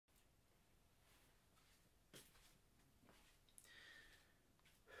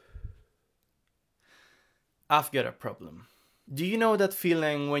I've got a problem. Do you know that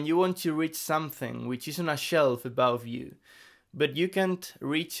feeling when you want to reach something which is on a shelf above you, but you can't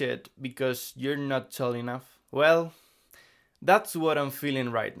reach it because you're not tall enough? Well, that's what I'm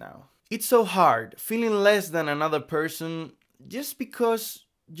feeling right now. It's so hard, feeling less than another person just because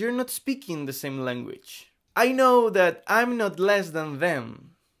you're not speaking the same language. I know that I'm not less than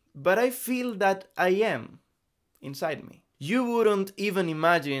them, but I feel that I am inside me. You wouldn't even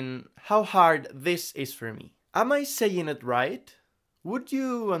imagine how hard this is for me. Am I saying it right? Would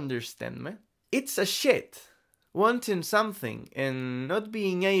you understand me? It's a shit. Wanting something and not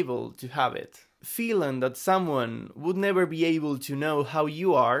being able to have it. Feeling that someone would never be able to know how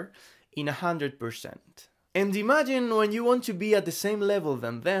you are in 100%. And imagine when you want to be at the same level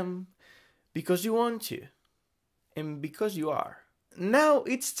than them because you want to. And because you are. Now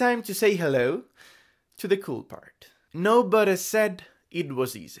it's time to say hello to the cool part. Nobody said it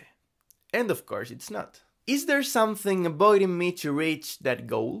was easy. And of course it's not. Is there something avoiding me to reach that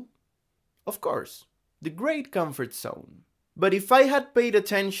goal? Of course, the great comfort zone. But if I had paid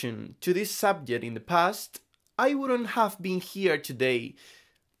attention to this subject in the past, I wouldn't have been here today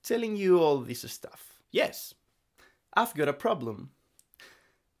telling you all this stuff. Yes, I've got a problem,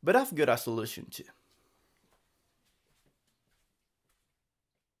 but I've got a solution too.